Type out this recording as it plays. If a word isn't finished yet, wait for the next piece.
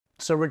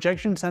So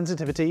rejection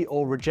sensitivity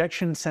or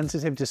rejection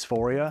sensitive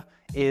dysphoria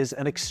is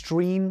an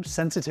extreme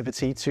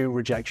sensitivity to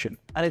rejection.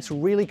 And it's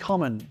really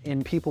common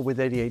in people with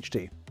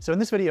ADHD. So in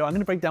this video, I'm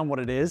going to break down what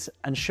it is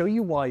and show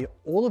you why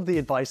all of the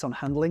advice on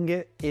handling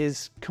it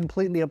is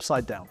completely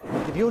upside down.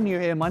 If you're new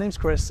here, my name's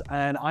Chris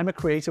and I'm a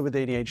creator with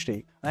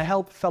ADHD. I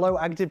help fellow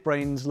active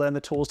brains learn the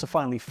tools to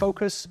finally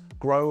focus,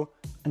 grow,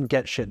 and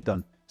get shit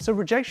done. So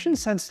rejection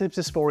sensitive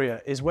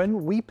dysphoria is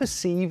when we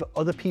perceive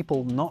other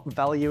people not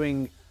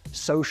valuing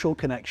social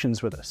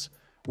connections with us.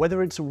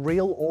 Whether it's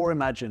real or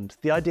imagined,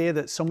 the idea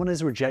that someone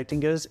is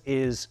rejecting us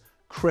is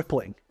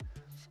crippling.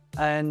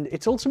 And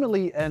it's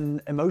ultimately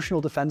an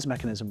emotional defense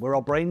mechanism where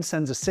our brain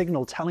sends a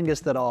signal telling us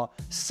that our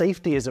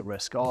safety is at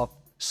risk, our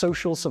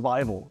social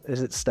survival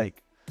is at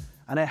stake.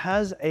 And it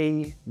has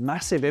a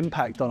massive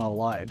impact on our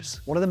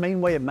lives. One of the main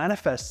ways it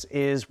manifests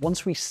is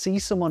once we see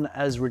someone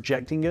as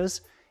rejecting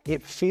us,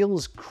 it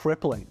feels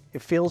crippling,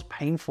 it feels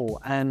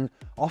painful, and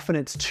often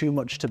it's too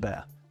much to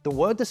bear. The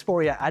word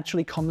dysphoria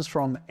actually comes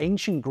from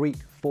ancient Greek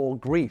for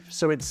grief,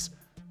 so it's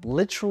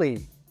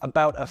literally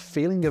about a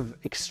feeling of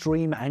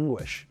extreme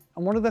anguish.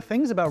 And one of the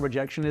things about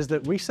rejection is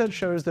that research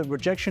shows that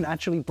rejection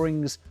actually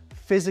brings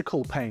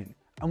physical pain.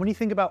 And when you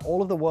think about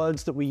all of the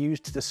words that we use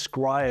to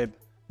describe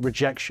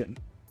rejection,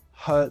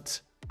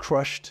 hurt,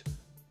 crushed,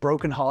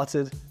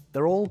 brokenhearted,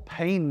 they're all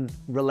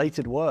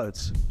pain-related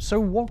words. So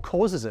what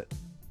causes it?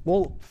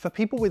 Well, for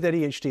people with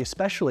ADHD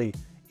especially,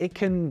 it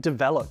can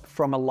develop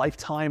from a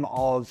lifetime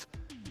of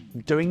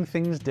doing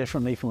things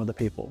differently from other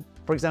people.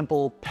 For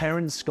example,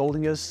 parents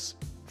scolding us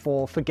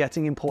for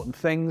forgetting important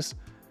things,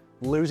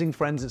 losing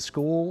friends at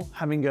school,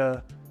 having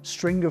a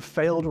string of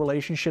failed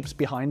relationships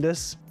behind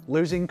us,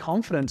 losing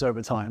confidence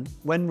over time.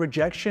 When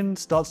rejection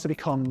starts to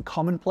become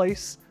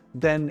commonplace,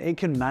 then it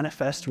can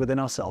manifest within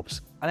ourselves.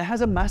 And it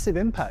has a massive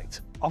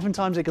impact.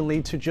 Oftentimes it can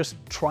lead to just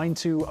trying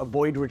to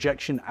avoid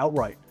rejection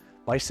outright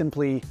by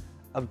simply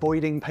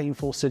avoiding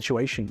painful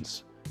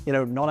situations. You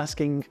know, not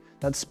asking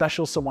that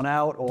special someone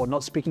out or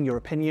not speaking your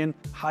opinion,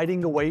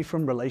 hiding away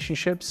from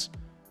relationships.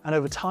 And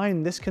over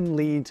time, this can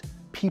lead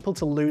people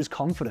to lose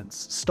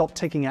confidence, stop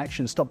taking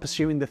action, stop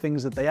pursuing the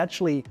things that they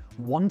actually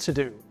want to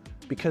do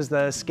because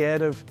they're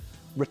scared of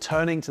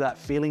returning to that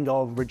feeling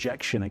of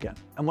rejection again.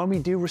 And when we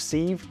do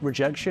receive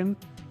rejection,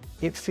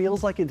 it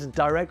feels like it's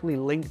directly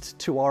linked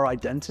to our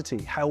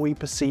identity, how we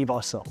perceive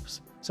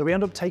ourselves. So we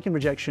end up taking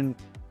rejection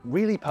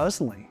really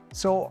personally.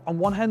 So on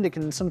one hand, it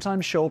can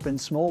sometimes show up in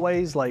small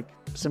ways, like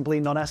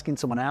simply not asking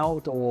someone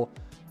out or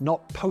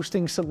not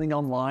posting something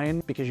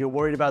online because you're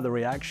worried about the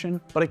reaction,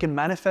 but it can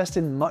manifest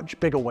in much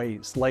bigger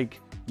ways, like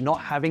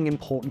not having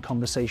important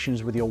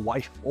conversations with your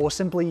wife or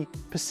simply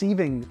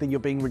perceiving that you're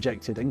being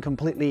rejected and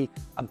completely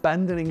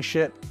abandoning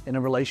ship in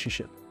a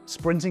relationship,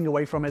 sprinting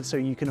away from it so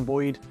you can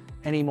avoid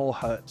any more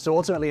hurt. So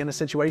ultimately in a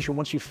situation,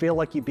 once you feel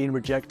like you've been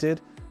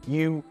rejected,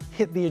 you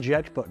hit the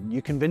eject button,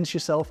 you convince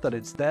yourself that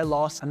it's their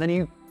loss, and then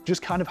you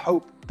just kind of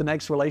hope the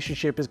next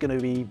relationship is going to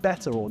be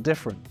better or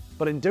different.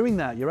 But in doing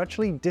that, you're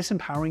actually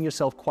disempowering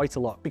yourself quite a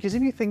lot. Because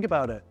if you think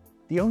about it,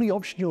 the only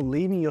option you're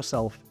leaving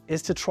yourself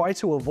is to try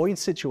to avoid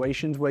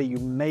situations where you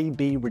may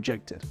be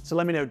rejected. So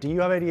let me know, do you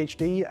have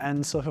ADHD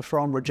and suffer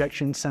from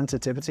rejection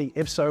sensitivity?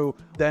 If so,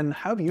 then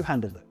how have you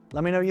handled it?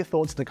 Let me know your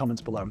thoughts in the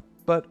comments below.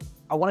 But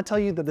I want to tell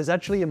you that there's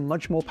actually a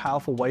much more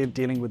powerful way of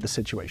dealing with the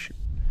situation.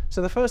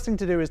 So the first thing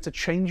to do is to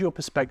change your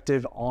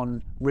perspective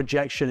on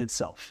rejection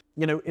itself.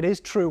 You know, it is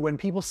true when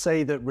people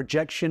say that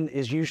rejection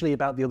is usually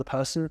about the other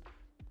person,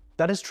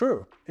 that is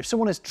true. If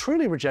someone is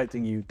truly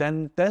rejecting you,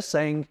 then they're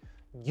saying,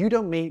 you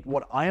don't meet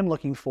what I am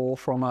looking for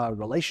from a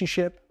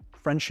relationship,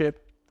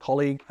 friendship,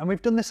 colleague. And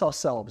we've done this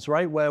ourselves,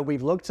 right? Where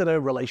we've looked at a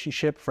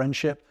relationship,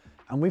 friendship,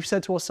 and we've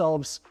said to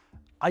ourselves,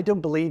 I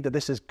don't believe that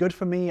this is good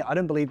for me. I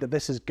don't believe that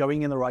this is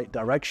going in the right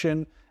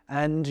direction.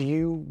 And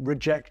you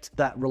reject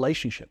that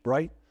relationship,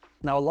 right?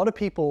 Now, a lot of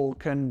people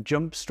can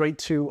jump straight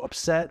to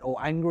upset or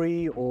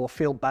angry or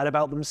feel bad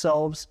about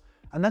themselves,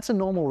 and that's a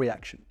normal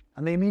reaction.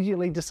 And they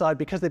immediately decide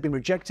because they've been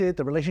rejected,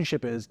 the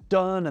relationship is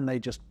done, and they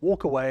just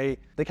walk away.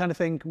 They kind of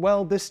think,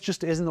 well, this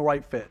just isn't the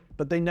right fit,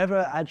 but they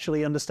never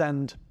actually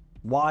understand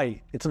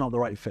why it's not the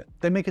right fit.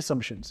 They make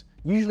assumptions,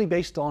 usually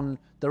based on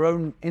their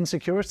own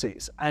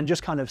insecurities, and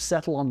just kind of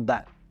settle on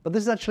that. But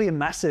this is actually a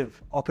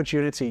massive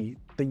opportunity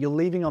that you're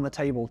leaving on the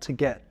table to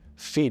get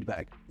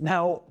feedback.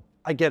 Now,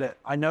 I get it.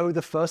 I know the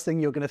first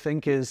thing you're going to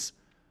think is,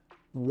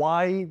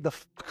 why the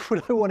fuck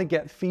would I want to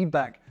get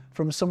feedback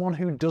from someone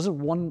who doesn't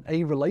want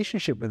a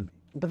relationship with me?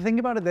 But think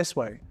about it this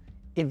way.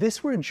 If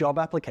this were a job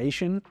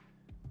application,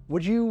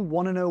 would you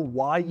want to know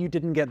why you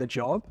didn't get the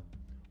job?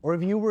 Or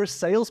if you were a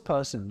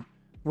salesperson,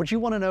 would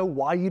you want to know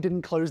why you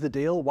didn't close the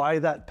deal? Why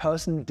that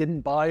person didn't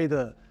buy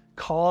the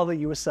car that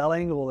you were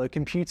selling or the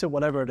computer,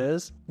 whatever it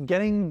is?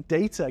 Getting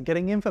data,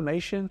 getting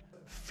information,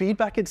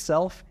 feedback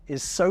itself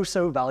is so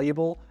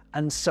valuable.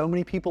 And so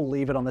many people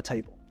leave it on the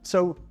table.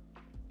 So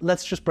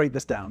let's just break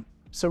this down.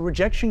 So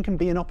rejection can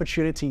be an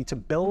opportunity to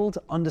build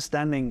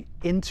understanding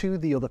into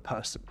the other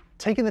person,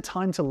 taking the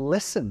time to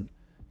listen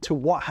to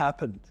what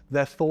happened,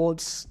 their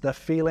thoughts, their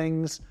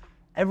feelings,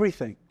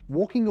 everything.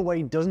 walking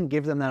away doesn't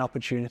give them that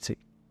opportunity.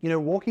 You know,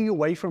 walking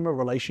away from a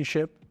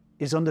relationship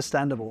is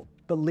understandable,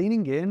 but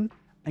leaning in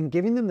and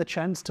giving them the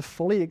chance to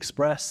fully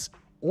express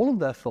all of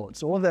their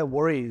thoughts, all of their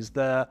worries,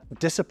 their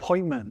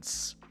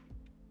disappointments,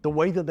 the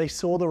way that they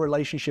saw the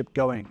relationship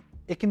going,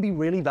 it can be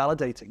really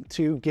validating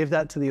to give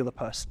that to the other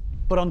person.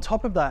 But on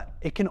top of that,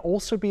 it can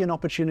also be an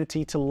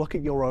opportunity to look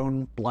at your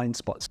own blind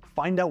spots.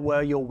 Find out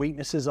where your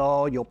weaknesses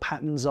are, your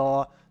patterns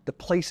are, the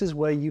places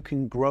where you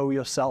can grow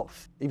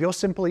yourself. If you're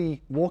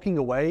simply walking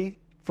away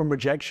from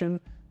rejection,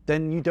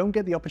 then you don't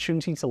get the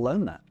opportunity to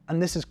learn that.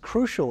 And this is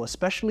crucial,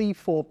 especially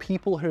for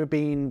people who have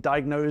been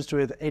diagnosed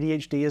with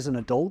ADHD as an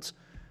adult.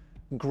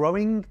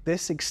 Growing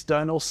this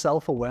external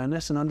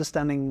self-awareness and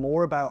understanding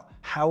more about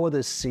how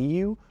others see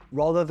you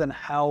rather than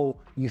how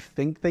you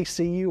think they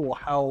see you or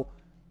how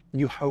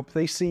you hope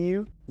they see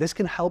you. This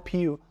can help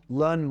you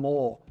learn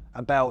more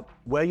about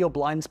where your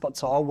blind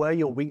spots are, where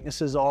your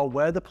weaknesses are,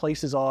 where the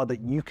places are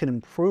that you can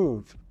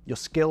improve your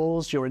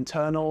skills, your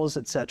internals,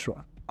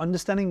 etc.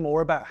 Understanding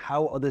more about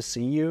how others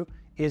see you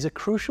is a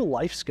crucial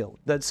life skill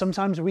that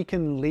sometimes we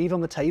can leave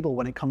on the table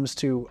when it comes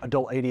to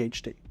adult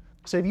ADHD.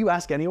 So if you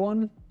ask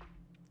anyone,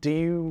 do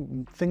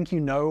you think you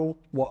know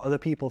what other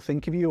people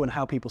think of you and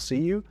how people see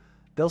you?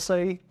 They'll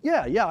say,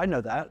 yeah, I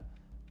know that.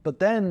 But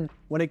then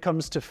when it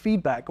comes to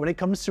feedback, when it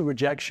comes to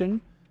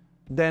rejection,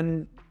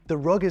 then the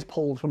rug is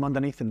pulled from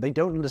underneath them. They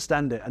don't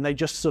understand it and they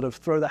just sort of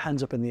throw their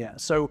hands up in the air.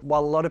 So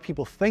while a lot of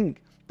people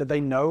think that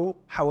they know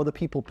how other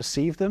people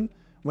perceive them,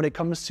 when it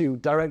comes to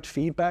direct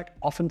feedback,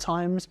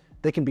 oftentimes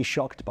they can be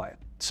shocked by it.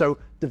 So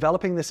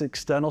developing this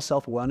external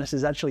self-awareness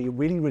is actually a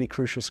really, really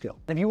crucial skill.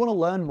 If you want to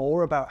learn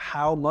more about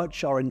how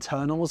much our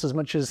internals, as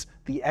much as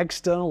the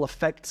external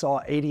affects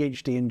our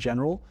ADHD in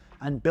general,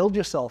 and build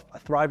yourself a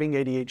thriving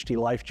ADHD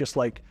life just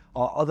like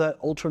our other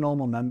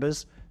Ultranormal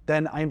members,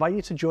 then I invite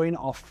you to join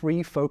our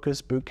free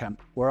focus bootcamp,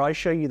 where I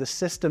show you the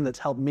system that's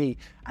helped me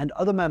and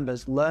other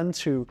members learn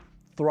to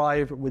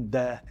thrive with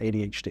their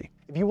ADHD.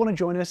 If you want to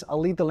join us, I'll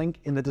leave the link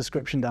in the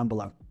description down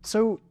below.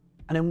 So,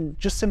 and then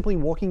just simply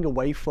walking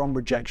away from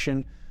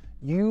rejection,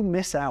 you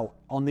miss out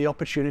on the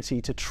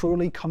opportunity to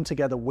truly come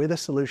together with a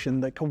solution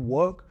that can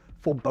work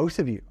for both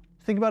of you.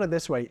 Think about it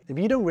this way, if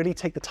you don't really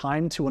take the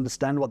time to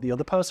understand what the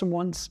other person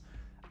wants,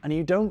 and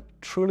you don't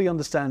truly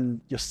understand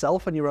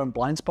yourself and your own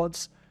blind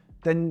spots,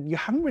 then you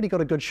haven't really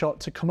got a good shot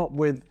to come up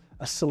with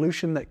a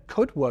solution that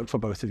could work for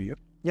both of you.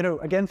 You know,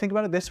 again, think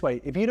about it this way.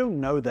 If you don't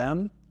know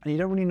them and you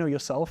don't really know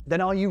yourself, then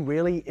are you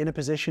really in a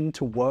position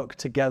to work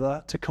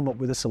together to come up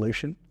with a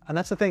solution? And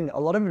that's the thing. A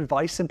lot of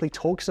advice simply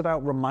talks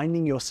about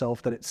reminding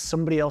yourself that it's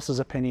somebody else's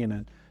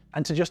opinion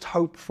and to just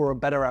hope for a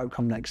better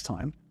outcome next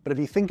time. But if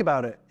you think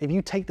about it, if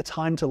you take the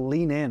time to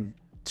lean in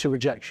to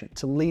rejection,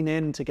 to lean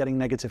in to getting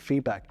negative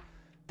feedback,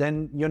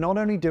 then you're not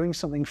only doing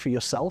something for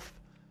yourself,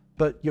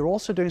 but you're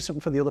also doing something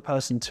for the other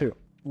person too.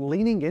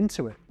 Leaning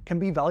into it can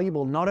be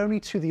valuable not only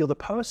to the other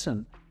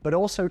person, but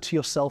also to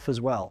yourself as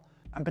well,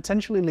 and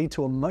potentially lead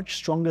to a much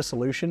stronger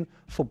solution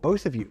for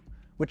both of you,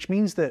 which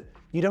means that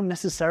you don't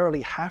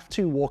necessarily have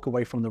to walk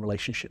away from the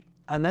relationship.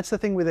 And that's the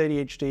thing with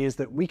ADHD, is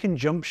that we can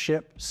jump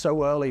ship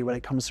so early when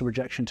it comes to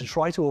rejection to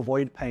try to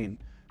avoid pain,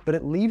 but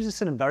it leaves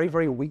us in a very,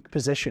 very weak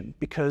position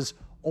because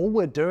all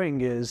we're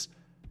doing is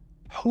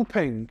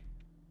hoping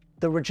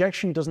the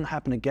rejection doesn't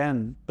happen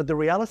again. But the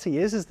reality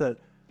is that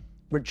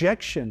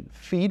rejection,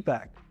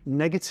 feedback,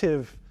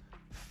 negative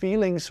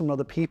feelings from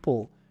other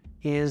people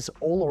is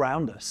all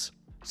around us.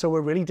 So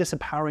we're really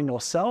disempowering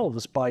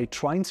ourselves by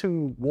trying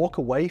to walk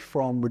away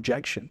from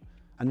rejection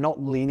and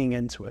not leaning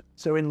into it.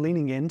 So in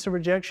leaning into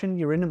rejection,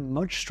 you're in a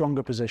much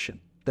stronger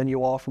position than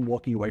you are from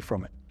walking away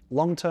from it,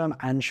 long-term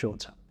and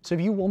short-term. So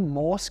if you want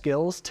more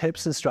skills,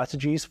 tips, and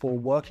strategies for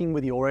working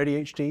with your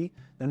ADHD,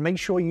 then make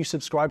sure you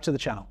subscribe to the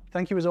channel.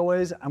 Thank you as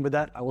always, and with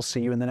that, I will see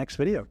you in the next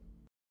video.